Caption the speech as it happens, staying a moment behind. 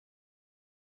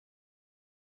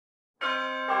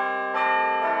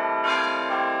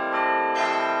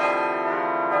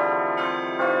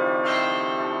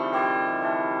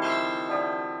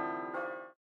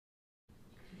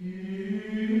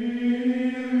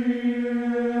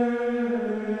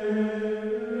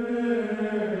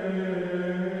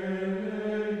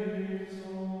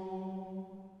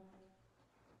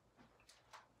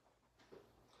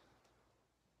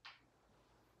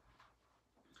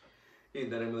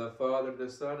the Father, the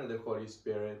Son, and the Holy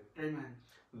Spirit. Amen.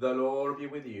 The Lord be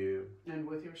with you. And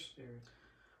with your spirit.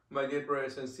 My dear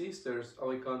brothers and sisters, as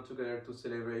we come together to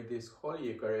celebrate this Holy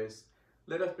Eucharist,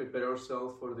 let us prepare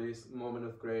ourselves for this moment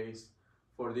of grace,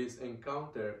 for this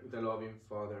encounter with the loving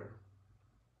Father.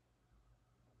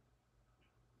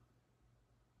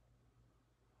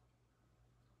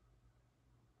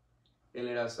 And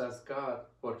let us ask God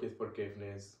for His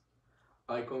forgiveness.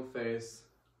 I confess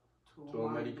to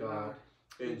Almighty God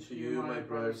and to you, my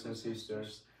brothers and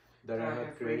sisters, that I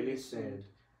have greatly sinned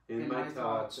in my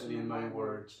thoughts and in my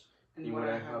words, in what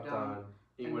I have done,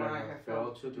 in what I have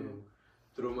failed to do,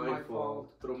 through my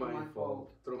fault, through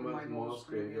my most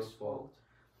grievous fault.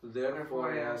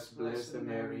 Therefore I ask Blessed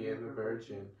Mary, ever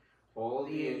Virgin, all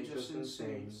the angels and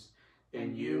saints,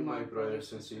 and you, my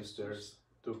brothers and sisters,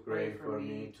 to pray for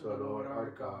me to the Lord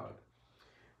our God.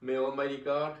 May Almighty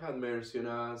God have mercy on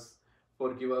us,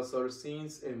 forgive us our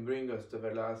sins, and bring us to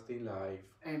everlasting life.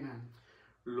 Amen.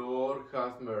 Lord,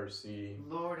 have mercy.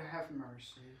 Lord, have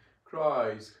mercy.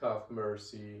 Christ, have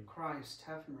mercy. Christ,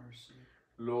 have mercy.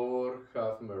 Lord,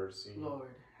 have mercy.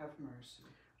 Lord, have mercy.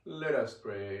 Let us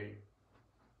pray.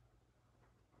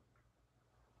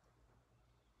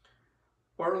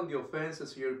 Pardon the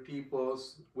offenses of your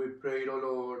peoples, we pray, O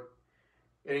Lord,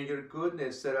 and in your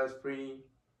goodness set us free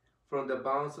from the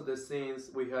bounds of the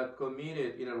sins we have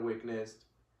committed in our weakness.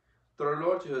 Through our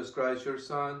Lord Jesus Christ, your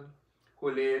Son,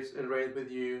 who lives and reigns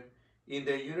with you in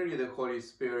the unity of the Holy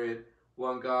Spirit,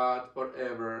 one God,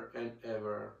 forever and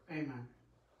ever. Amen.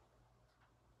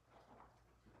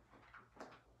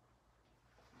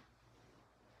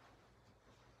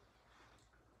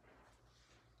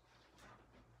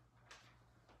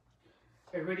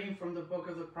 A reading from the book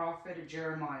of the prophet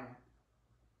Jeremiah.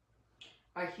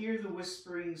 I hear the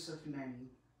whisperings of many,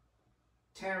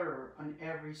 terror on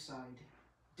every side.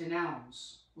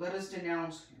 Denounce, let us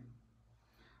denounce him.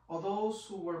 All those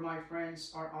who were my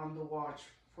friends are on the watch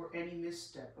for any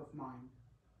misstep of mine.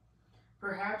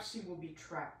 Perhaps he will be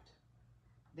trapped.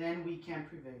 Then we can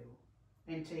prevail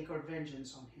and take our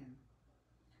vengeance on him.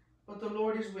 But the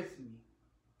Lord is with me,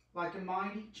 like a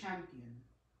mighty champion.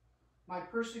 My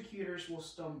persecutors will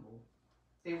stumble.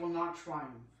 They will not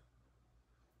triumph.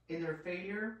 In their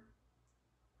failure,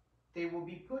 they will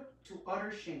be put to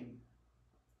utter shame,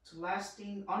 to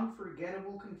lasting,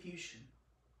 unforgettable confusion.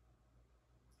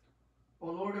 O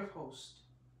Lord of hosts,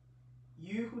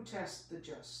 you who test the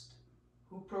just,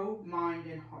 who probe mind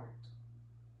and heart,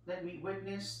 let me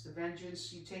witness the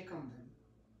vengeance you take on them,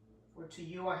 for to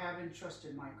you I have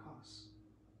entrusted my cause.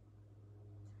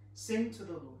 Sing to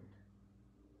the Lord,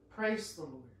 praise the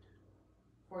Lord,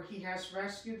 for he has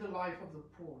rescued the life of the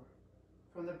poor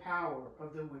from the power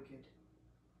of the wicked.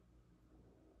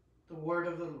 The word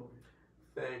of the Lord.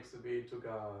 Thanks be to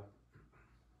God.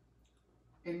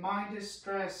 In my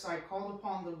distress I called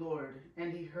upon the Lord,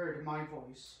 and he heard my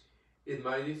voice. In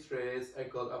my distress I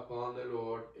called upon the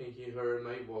Lord, and he heard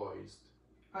my voice.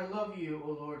 I love you,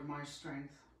 O Lord, my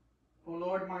strength. O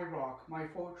Lord, my rock, my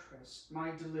fortress,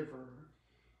 my deliverer.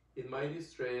 In my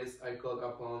distress I called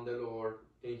upon the Lord,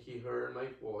 and he heard my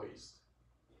voice.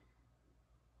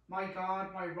 My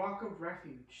God, my rock of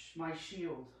refuge, my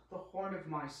shield, the horn of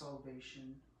my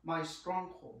salvation, my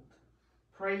stronghold.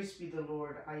 Praise be the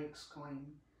Lord, I exclaim,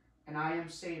 and I am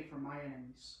saved from my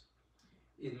enemies.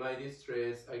 In my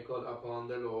distress I called upon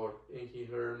the Lord, and he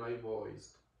heard my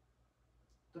voice.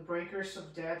 The breakers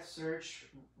of death surged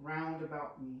round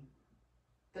about me.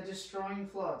 The destroying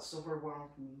floods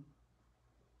overwhelmed me.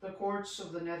 The cords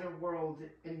of the nether world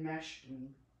enmeshed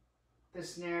me. The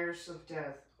snares of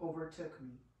death overtook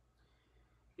me.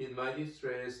 In my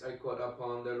distress I called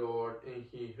upon the Lord, and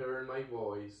he heard my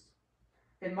voice.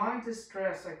 In my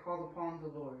distress I called upon the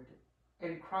Lord,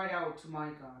 and cried out to my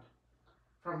God.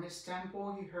 From his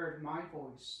temple he heard my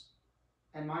voice,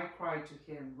 and my cry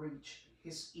to him reached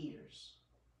his ears.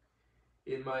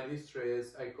 In my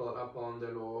distress I called upon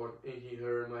the Lord, and he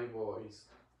heard my voice.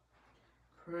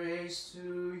 Praise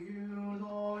to you,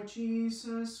 Lord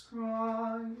Jesus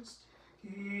Christ,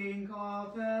 King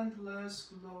of endless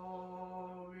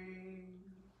glory.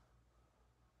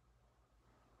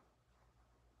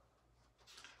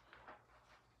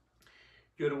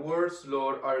 Your words,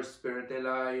 Lord, are spirit and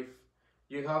life.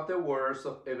 You have the words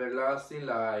of everlasting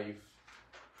life.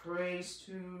 Praise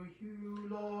to you,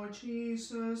 Lord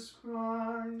Jesus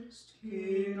Christ,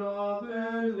 King of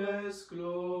endless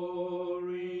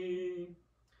glory.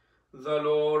 The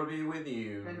Lord be with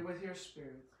you. And with your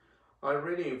spirit. A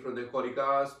reading from the Holy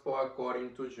Gospel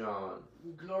according to John.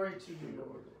 Glory to you,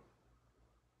 Lord.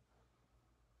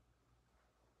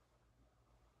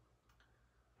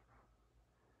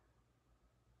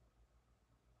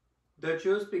 The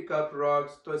Jews picked up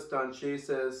rocks to stone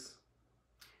Jesus.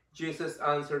 Jesus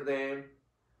answered them,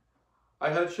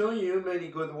 I have shown you many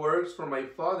good works from my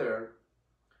Father.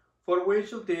 For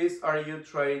which of these are you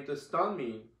trying to stone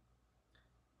me?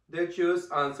 The Jews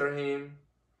answered him,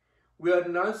 We are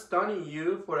not stoning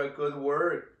you for a good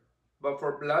work, but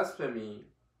for blasphemy.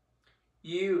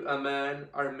 You, a man,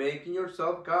 are making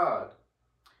yourself God.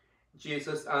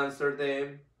 Jesus answered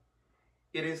them,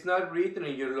 It is not written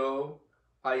in your law,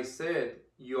 I said,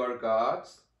 you are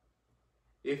gods?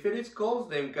 If it calls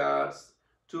them gods,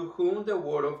 to whom the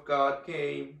word of God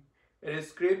came, and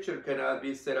scripture cannot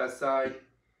be set aside,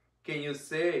 can you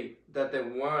say that the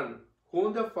one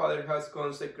whom the Father has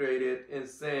consecrated and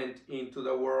sent into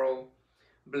the world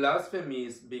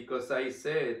blasphemes because I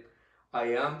said,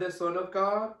 I am the Son of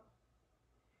God?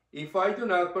 If I do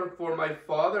not perform my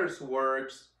Father's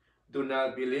works, do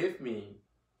not believe me.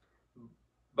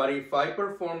 But if I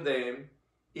perform them,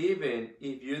 even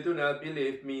if you do not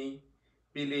believe me,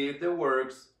 believe the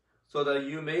works, so that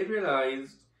you may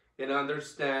realize and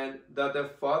understand that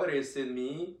the Father is in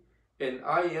me, and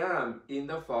I am in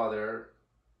the Father.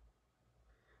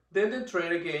 Then they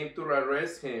tried again to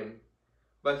arrest him,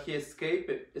 but he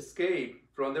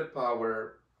escaped from their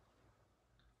power.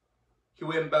 He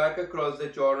went back across the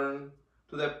Jordan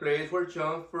to the place where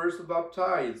John first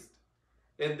baptized,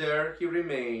 and there he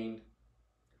remained.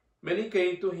 Many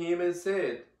came to him and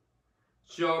said,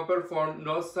 John performed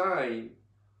no sign,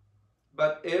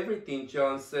 but everything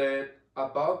John said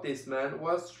about this man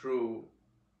was true.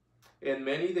 And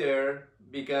many there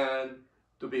began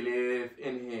to believe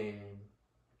in him.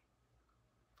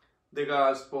 The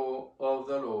Gospel of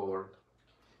the Lord.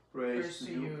 Praise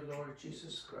to you, Lord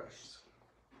Jesus Christ.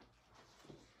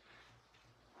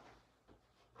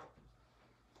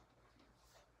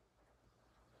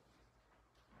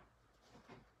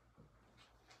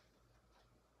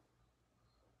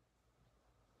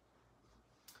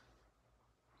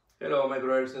 Hello, my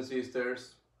brothers and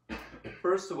sisters.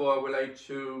 First of all, I would like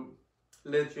to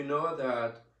let you know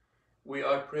that we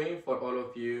are praying for all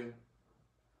of you,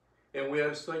 and we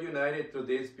are so united to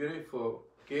this beautiful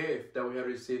gift that we have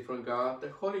received from God, the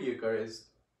Holy Eucharist.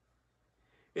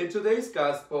 In today's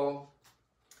Gospel,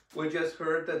 we just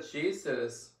heard that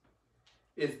Jesus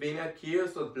is being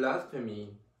accused of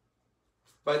blasphemy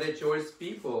by the Jewish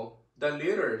people, the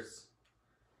leaders,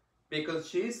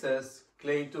 because Jesus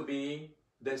claimed to be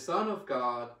the Son of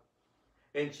God,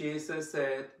 and Jesus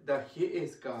said that he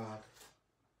is God.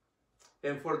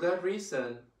 And for that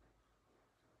reason,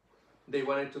 they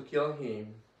wanted to kill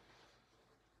him.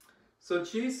 So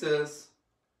Jesus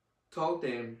told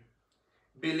them,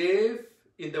 believe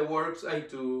in the works I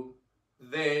do,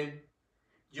 then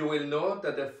you will know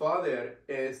that the Father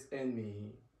is in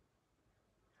me.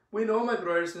 We know, my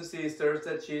brothers and sisters,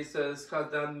 that Jesus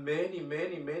has done many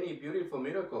beautiful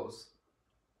miracles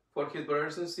for his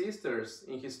brothers and sisters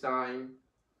in his time.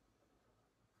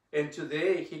 And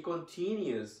today he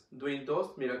continues doing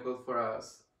those miracles for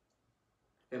us.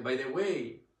 And by the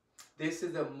way, this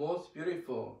is the most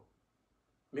beautiful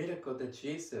miracle that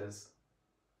Jesus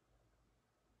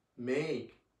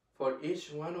made for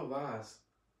each one of us,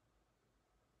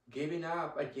 giving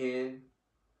up again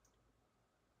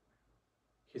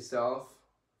himself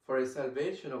for the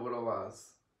salvation of all of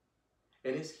us.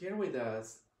 And he's here with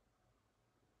us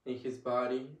in his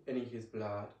body and in his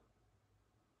blood.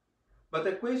 But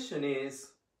the question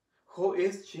is, who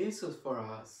is Jesus for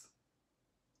us?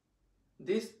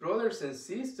 These brothers and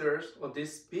sisters, or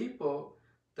these people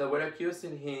that were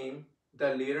accusing him,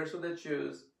 the leaders of the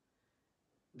Jews,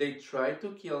 they tried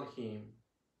to kill him.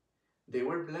 They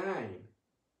were blind.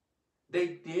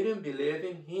 They didn't believe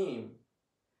in him.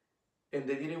 And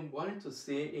they didn't want to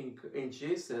see in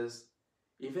Jesus,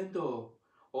 even though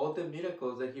all the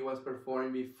miracles that he was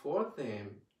performing before them,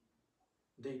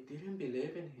 they didn't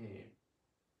believe in him.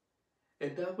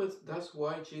 And that's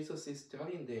why Jesus is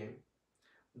telling them,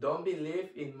 don't believe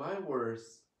in my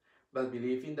words, but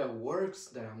believe in the works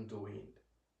that I'm doing,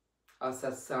 as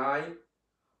a sign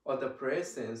of the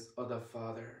presence of the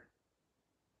Father.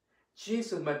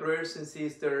 Jesus, my brothers and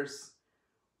sisters,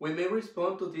 we may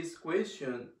respond to this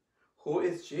question, who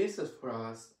is Jesus for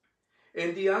us?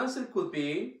 And the answer could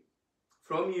be,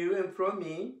 from you and from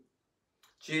me,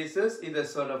 Jesus is the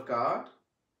Son of God.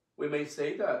 We may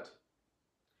say that.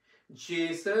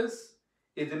 Jesus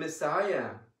is the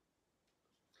Messiah.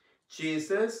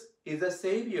 Jesus is the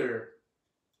Savior.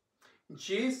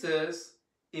 Jesus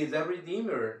is the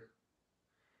Redeemer.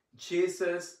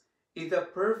 Jesus is the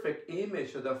perfect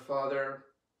image of the Father.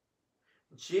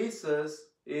 Jesus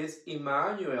is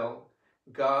Emmanuel,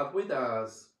 God with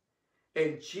us.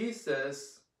 And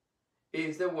Jesus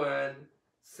is the one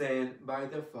sent by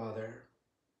the Father.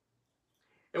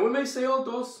 And we may say all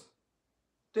those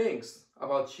things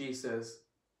about Jesus,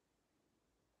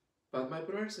 but my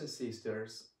brothers and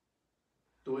sisters,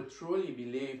 do we truly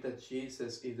believe that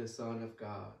Jesus is the Son of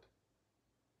God?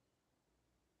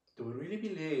 Do we really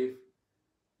believe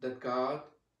that God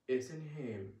is in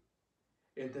him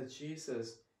and that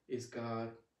Jesus is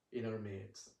God in our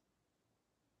midst?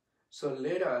 So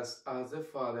let us ask the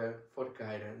Father for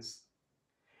guidance,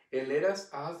 and let us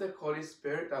ask the Holy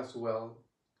Spirit as well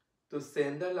to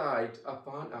send the light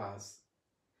upon us,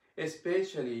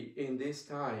 especially in these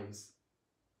times,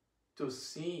 to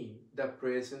see the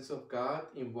presence of God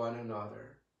in one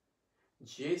another.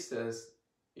 Jesus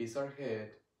is our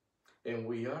head, and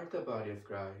we are the body of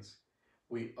Christ.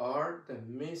 We are the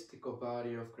mystical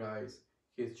body of Christ,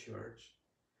 his church.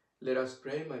 Let us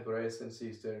pray, my brothers and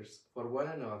sisters, for one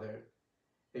another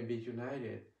and be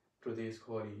united through this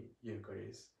Holy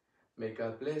Eucharist. May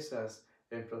God bless us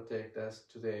and protect us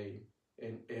today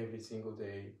and every single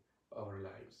day of our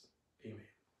lives. Amen.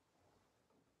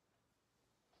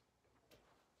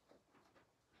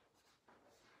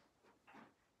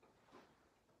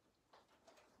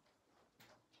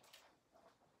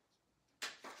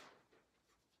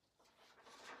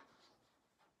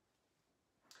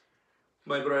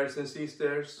 My brothers and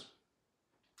sisters,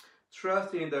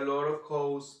 trusting in the Lord of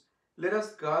hosts, let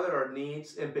us gather our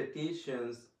needs and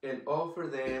petitions and offer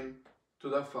them to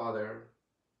the Father.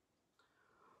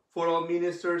 For all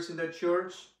ministers in the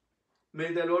Church,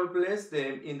 may the Lord bless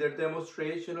them in their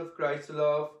demonstration of Christ's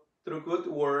love through good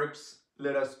works.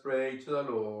 Let us pray to the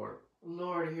Lord.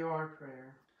 Lord, hear our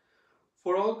prayer.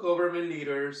 For all government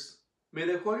leaders, may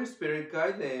the Holy Spirit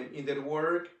guide them in their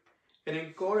work and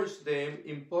encourage them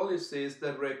in policies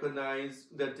that recognize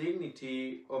the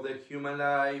dignity of the human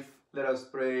life. Let us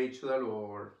pray to the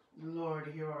Lord.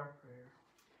 Lord, hear our prayer.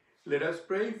 Let us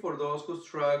pray for those who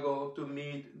struggle to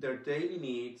meet their daily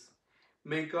needs.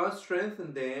 May God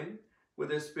strengthen them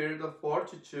with a spirit of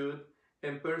fortitude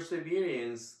and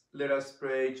perseverance. Let us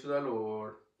pray to the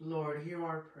Lord. Lord, hear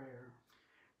our prayer.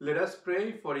 Let us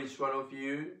pray for each one of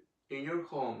you in your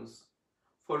homes,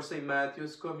 for St.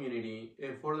 Matthew's community,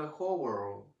 and for the whole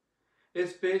world,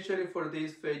 especially for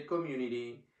this faith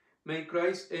community. May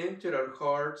Christ enter our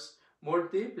hearts more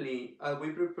deeply as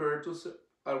we prepare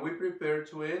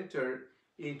to enter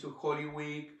into Holy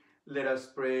Week. Let us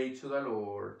pray to the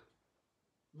Lord.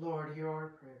 Lord, hear our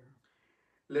prayer.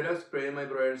 Let us pray, my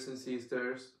brothers and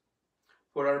sisters,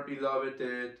 for our beloved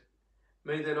dead.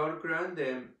 May the Lord grant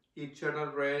them eternal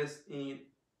rest in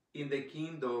the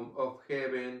kingdom of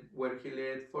heaven, where he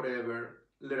lives forever.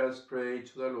 Let us pray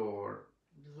to the Lord.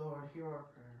 Lord, hear our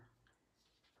prayer.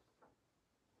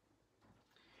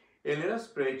 And let us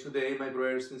pray today, my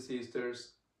brothers and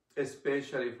sisters,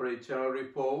 especially for the eternal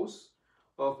repose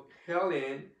of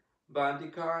Helen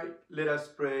Bandikai. Let us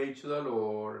pray to the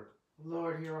Lord.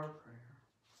 Lord, hear our prayer.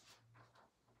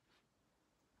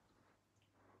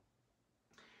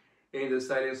 In the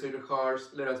silence of your hearts,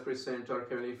 let us present to our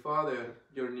Heavenly Father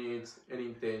your needs and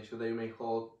intentions that you may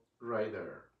hold right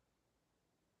there.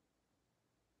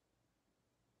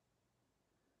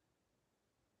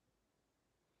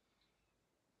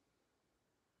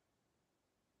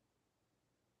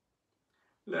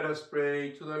 Let us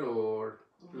pray to the Lord.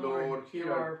 Lord,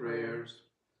 hear our prayers.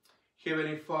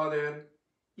 Heavenly Father,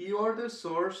 you are the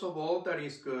source of all that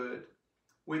is good.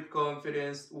 With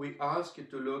confidence, we ask you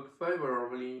to look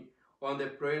favorably on the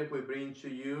prayer we bring to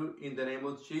you in the name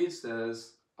of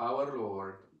Jesus, our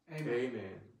Lord. Amen.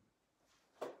 Amen.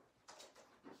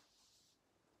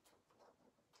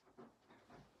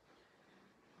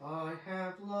 I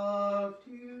have loved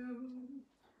you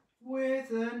with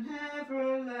an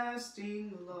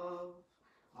everlasting love.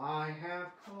 I have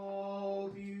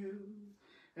called you,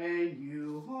 and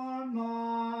you are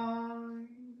mine.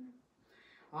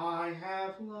 I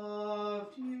have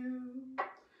loved you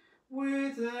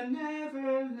with an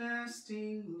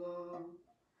everlasting love.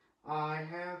 I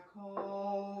have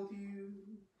called you,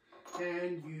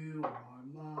 and you are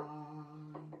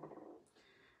mine.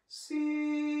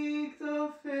 Seek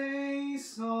the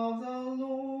face of the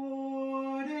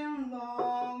Lord and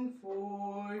long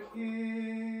for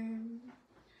him.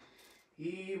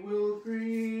 He will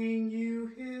bring you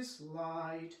his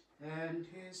light and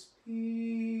his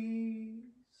peace.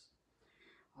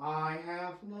 I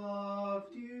have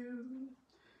loved you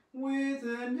with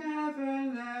an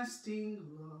everlasting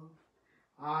love.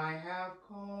 I have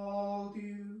called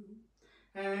you,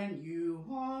 and you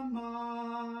are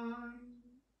mine.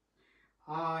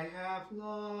 I have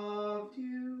loved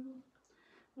you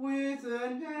with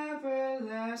an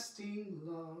everlasting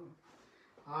love.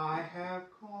 I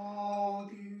have called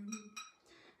you,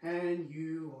 and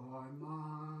you are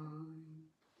mine.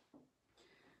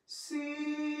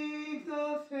 Seek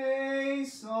the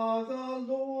face of the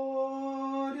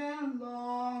Lord and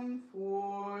long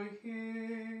for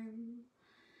him.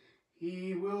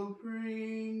 He will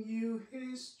bring you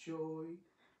his joy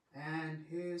and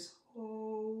his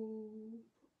hope.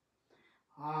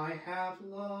 I have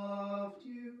loved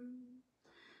you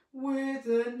with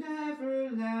an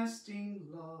everlasting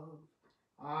love.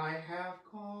 I have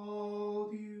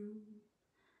called you,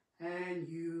 and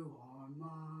you are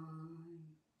mine.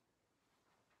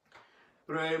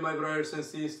 Pray, my brothers and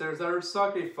sisters, that our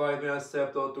sacrifice may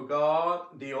accept unto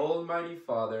God, the Almighty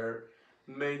Father.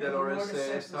 May the Lord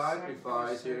accept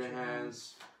sacrifice in your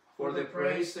hands, for the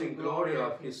praise and glory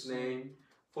of his name,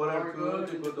 for our good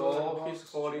and good of his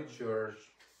holy church.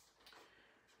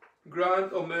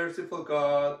 Grant, O merciful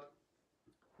God,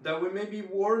 that we may be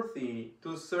worthy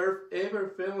to serve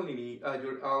ever faithfully at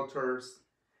your altars,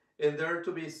 and there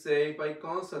to be saved by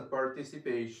constant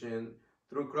participation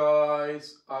through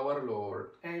Christ our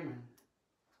Lord. Amen.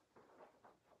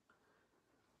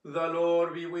 The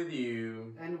Lord be with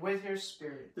you. And with your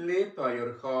spirit. Lift by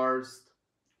your hearts.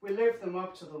 We lift them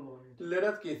up to the Lord. Let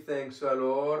us give thanks to the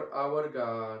Lord our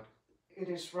God. It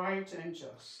is right and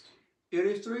just. It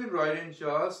is truly right and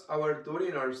just, our duty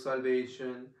and our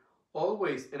salvation,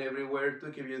 always and everywhere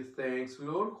to give you thanks,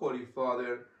 Lord, Holy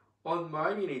Father,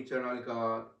 Almighty and eternal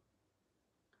God.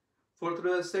 For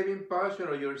through the saving passion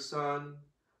of your Son,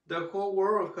 the whole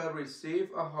world has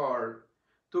received a heart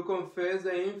to confess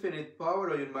the infinite power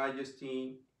of your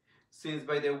majesty, since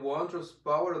by the wondrous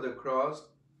power of the cross,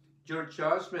 your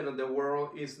judgment on the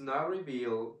world is now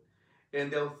revealed, and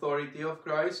the authority of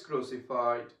Christ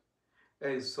crucified.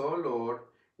 And so, Lord,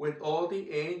 with all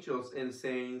the angels and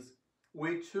saints,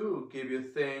 we too give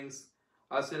you thanks.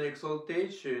 As an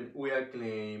exaltation we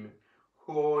acclaim,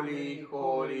 Holy,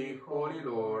 holy, holy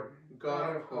Lord,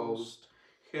 God of hosts,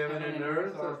 heaven and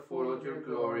earth are full of your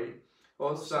glory.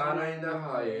 Hosanna in the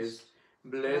highest.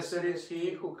 Blessed is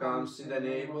he who comes in the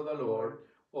name of the Lord.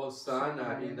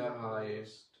 Hosanna in the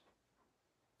highest.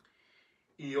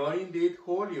 You are indeed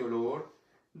holy, O Lord,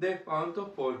 the fount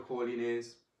of all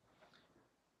holiness.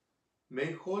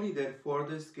 Make holy therefore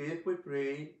this gift, we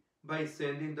pray, by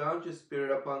sending down your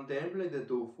Spirit upon them like the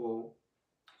dewfall,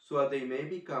 so that they may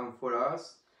become for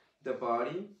us the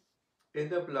body and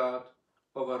the blood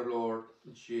of our Lord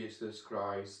Jesus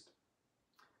Christ.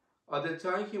 At the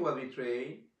time he was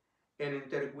betrayed and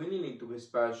entered willingly into his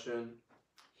passion,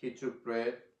 he took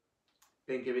bread,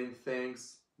 and giving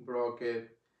thanks, broke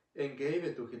it, and gave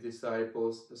it to his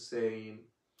disciples, saying,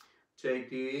 Take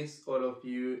this, all of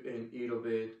you, and eat of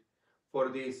it, for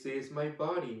this is my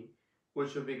body,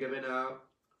 which will be given up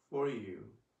for you.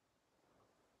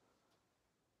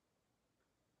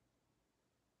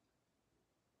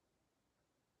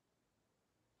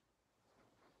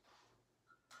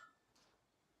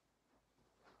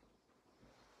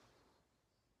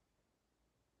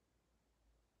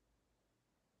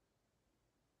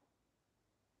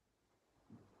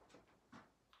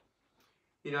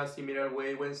 In a similar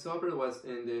way, when supper was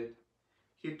ended,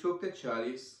 he took the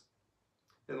chalice,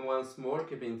 and once more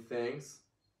giving thanks,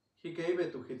 he gave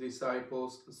it to his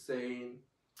disciples, saying,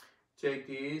 Take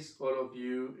this, all of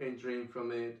you, and drink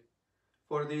from it,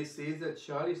 for this is the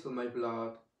chalice of my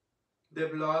blood, the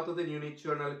blood of the new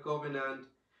eternal covenant,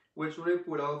 which will be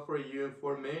poured out for you and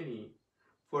for many,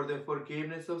 for the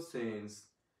forgiveness of sins.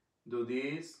 Do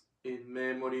this in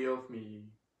memory of me.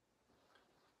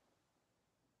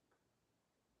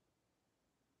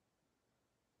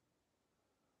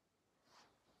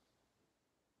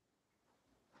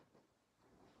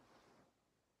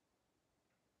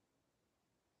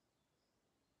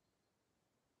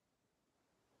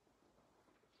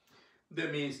 The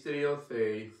mystery of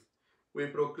faith. We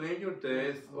proclaim your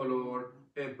death, O Lord,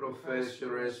 and profess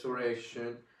your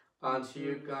resurrection until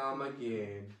you come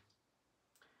again.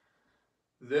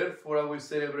 Therefore, as we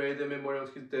celebrate the memory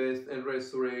of his death and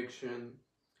resurrection,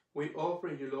 we offer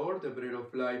you, Lord, the bread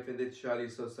of life and the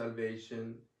chalice of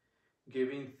salvation,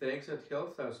 giving thanks that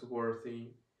helps us worthy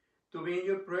to be in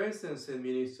your presence and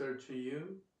minister to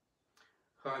you.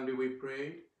 Humbly we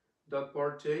pray that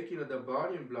partaking of the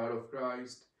body and blood of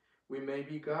Christ, we may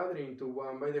be gathering to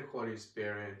one by the Holy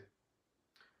Spirit.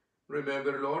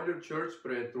 Remember, Lord, your church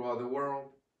spread throughout the world,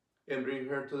 and bring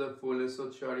her to the fullness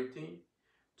of charity,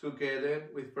 together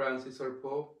with Francis our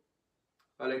Pope,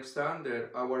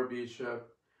 Alexander our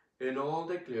Bishop, and all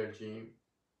the clergy.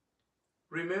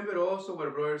 Remember also our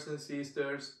brothers and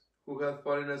sisters who have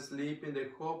fallen asleep in the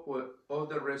hope of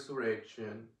the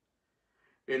resurrection,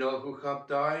 and all who have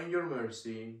died in your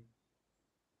mercy.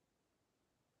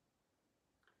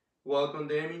 Welcome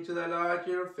them into the light of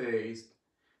your face.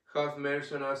 Have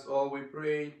mercy on us all, we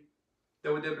pray,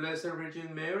 that with the Blessed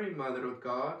Virgin Mary, Mother of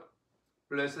God,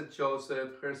 Blessed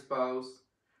Joseph, her spouse,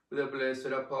 with the blessed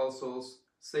apostles,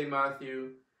 Saint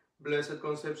Matthew, Blessed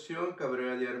Concepcion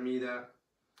Cabrera de Armida,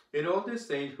 and all the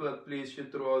saints who have pleased you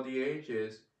throughout the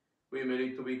ages, we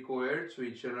merit to be co-heirs to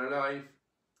eternal life.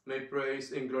 May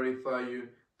praise and glorify you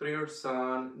through your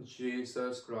Son,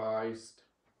 Jesus Christ.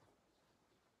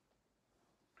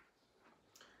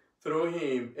 Through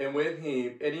him, and with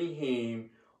him, and in him,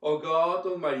 O God,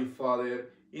 Almighty Father,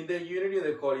 in the unity of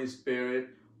the Holy Spirit,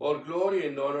 all glory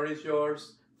and honor is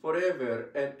yours,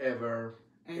 forever and ever.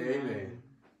 Amen. Amen.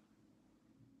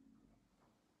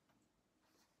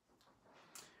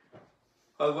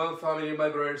 As one family, my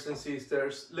brothers and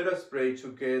sisters, let us pray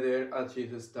together as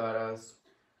Jesus taught us.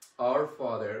 Our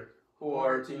Father, who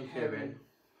art in heaven,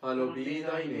 hallowed be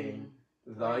thy name.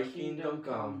 Thy kingdom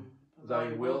come,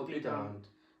 thy will be done,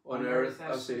 on earth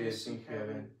as it is in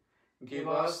heaven. Give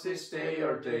us this day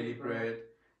our daily bread,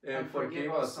 and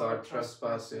forgive us our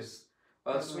trespasses,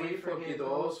 as we forgive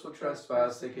those who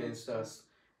trespass against us.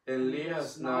 And lead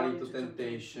us not into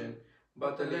temptation,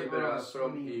 but deliver us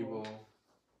from evil.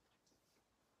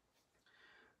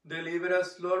 Deliver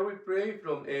us, Lord, we pray,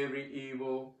 from every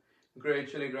evil.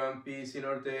 Graciously grant peace in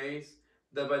our days,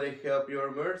 that by the help of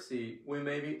your mercy we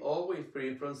may be always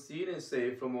free from sin and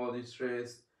safe from all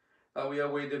distress. And we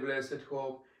await the blessed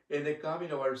hope and the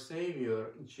coming of our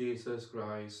Savior, Jesus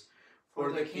Christ.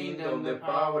 For the kingdom, the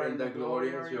power, and the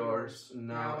glory are yours,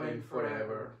 now and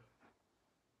forever.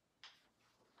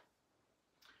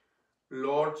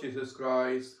 Lord Jesus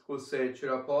Christ, who said to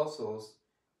your apostles,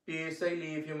 "Peace I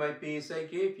leave you, my peace I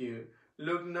give you,"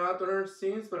 look not on our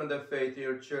sins, but on the faith of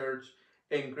your church,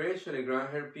 and graciously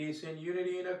grant her peace and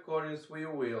unity in accordance with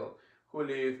your will, who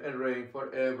live and reign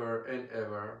forever and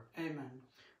ever. Amen.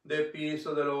 The peace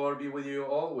of the Lord be with you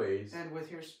always. And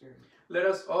with your spirit. Let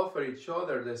us offer each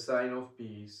other the sign of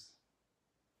peace.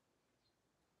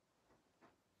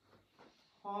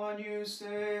 Agnus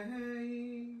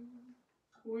Dei,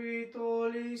 qui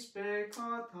tollis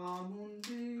peccata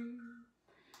mundi,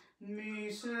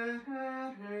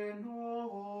 miserere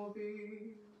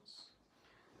nobis.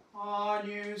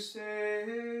 Agnus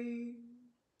Dei,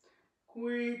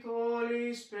 qui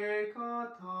tollis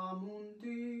peccata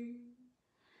mundi,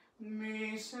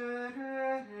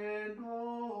 miserere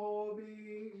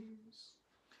nobis.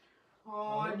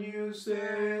 Agnus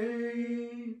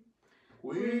Dei,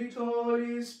 qui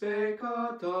tollis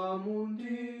peccata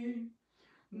mundi,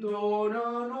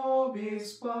 dona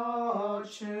nobis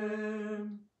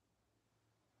pacem.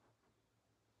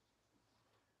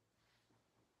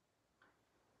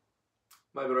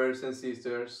 My brothers and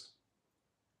sisters,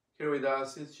 here with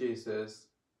us is Jesus,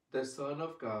 the Son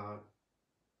of God,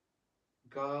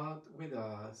 God with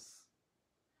us.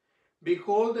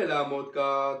 Behold the Lamb of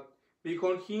God,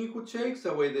 behold him who takes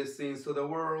away the sins of the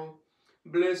world.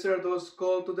 Blessed are those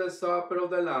called to the supper of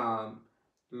the Lamb.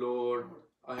 Lord,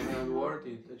 I am not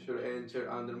worthy that you enter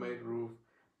under my roof,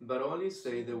 but only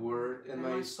say the word, and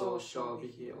my soul shall be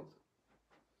healed.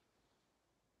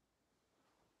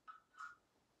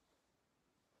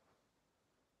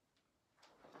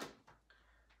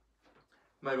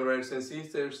 My brothers and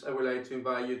sisters, I would like to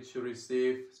invite you to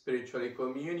receive spiritual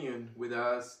communion with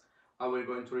us. And we're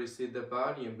going to receive the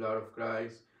body and blood of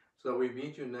Christ, so that we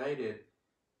be united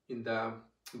in the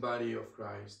body of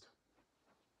Christ.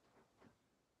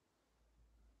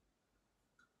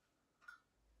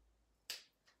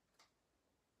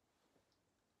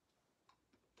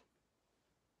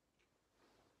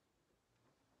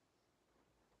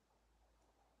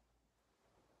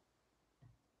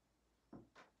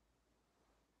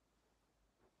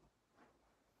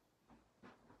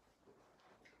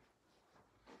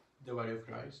 The body of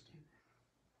Christ.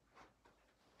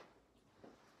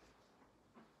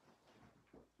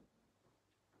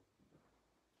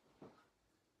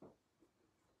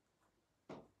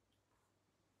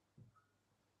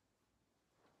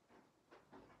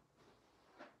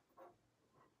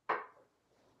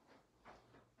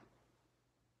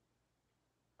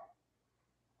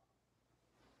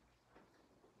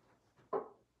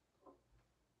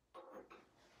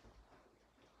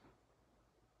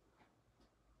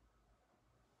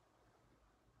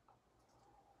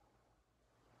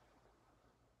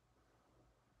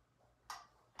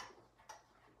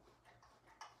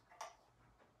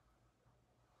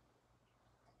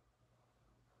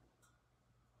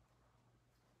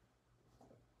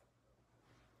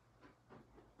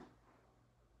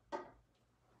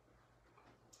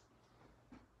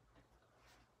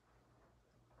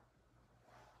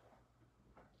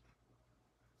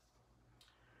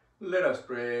 Let us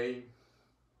pray.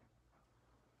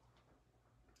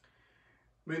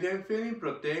 With the unfailing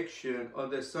protection of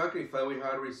the sacrifice we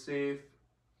have received,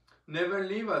 never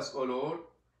leave us, O Lord,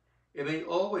 and may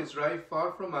always drive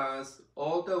far from us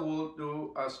all that would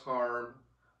do us harm.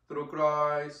 Through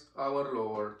Christ our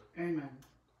Lord. Amen.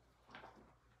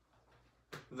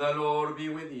 The Lord be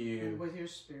with you. And with your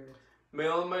spirit. May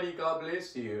Almighty God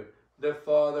bless you, the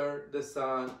Father, the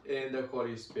Son, and the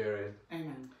Holy Spirit.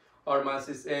 Amen. Our Mass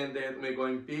is ended. May go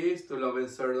in peace to love and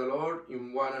serve the Lord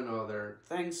in one another.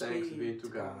 Thanks be to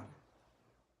God.